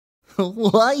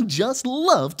I just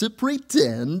love to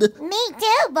pretend. Me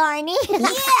too, Barney.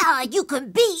 Yeah, you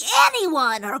can be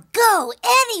anyone or go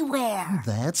anywhere.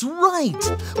 That's right.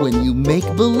 When you make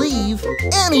believe,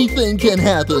 anything can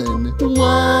happen.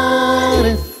 What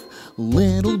if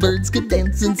little birds could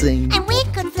dance and sing? And we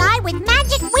could fly with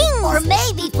magic wings. Or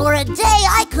maybe for a day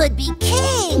I could be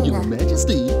king. Your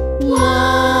Majesty.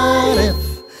 What if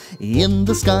in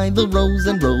the sky the rows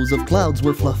and rows of clouds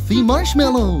were fluffy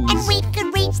marshmallows? And we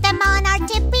could reach them on our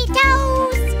tippy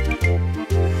toes.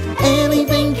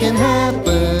 Anything can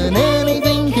happen,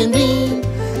 anything can be.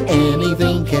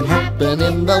 Anything can happen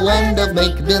in the land of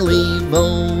make-believe.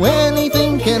 Oh,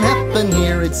 anything can happen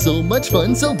here. It's so much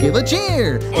fun, so give a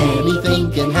cheer.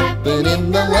 Anything can happen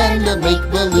in the land of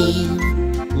make-believe.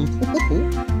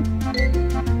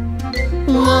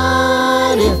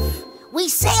 What if we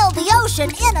sailed the ocean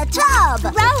in a tub,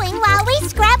 rowing while we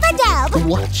scrub-a-dub,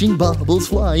 watching bubbles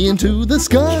fly into the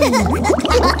sky?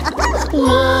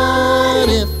 What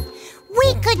if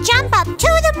we could jump up to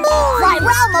the moon, fly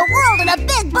round the world in a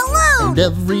big balloon, and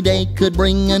every day could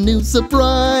bring a new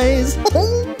surprise?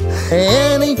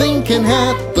 Anything can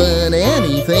happen,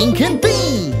 anything can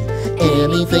be.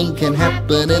 Anything can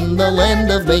happen in the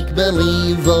land of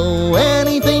make-believe. Oh,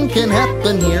 anything can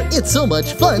happen here. It's so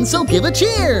much fun, so give a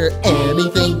cheer.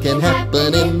 Anything can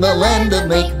happen in the land of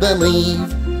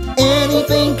make-believe.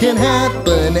 Anything can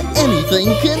happen,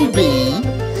 anything can be.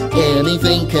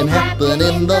 Anything can happen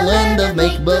in the land of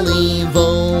make-believe.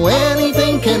 Oh,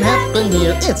 anything can happen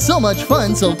here. It's so much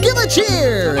fun, so give a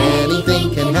cheer.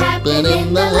 Anything can happen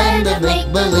in the land of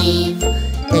make-believe.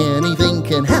 Anything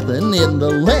can happen in the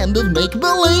land of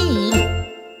make-believe.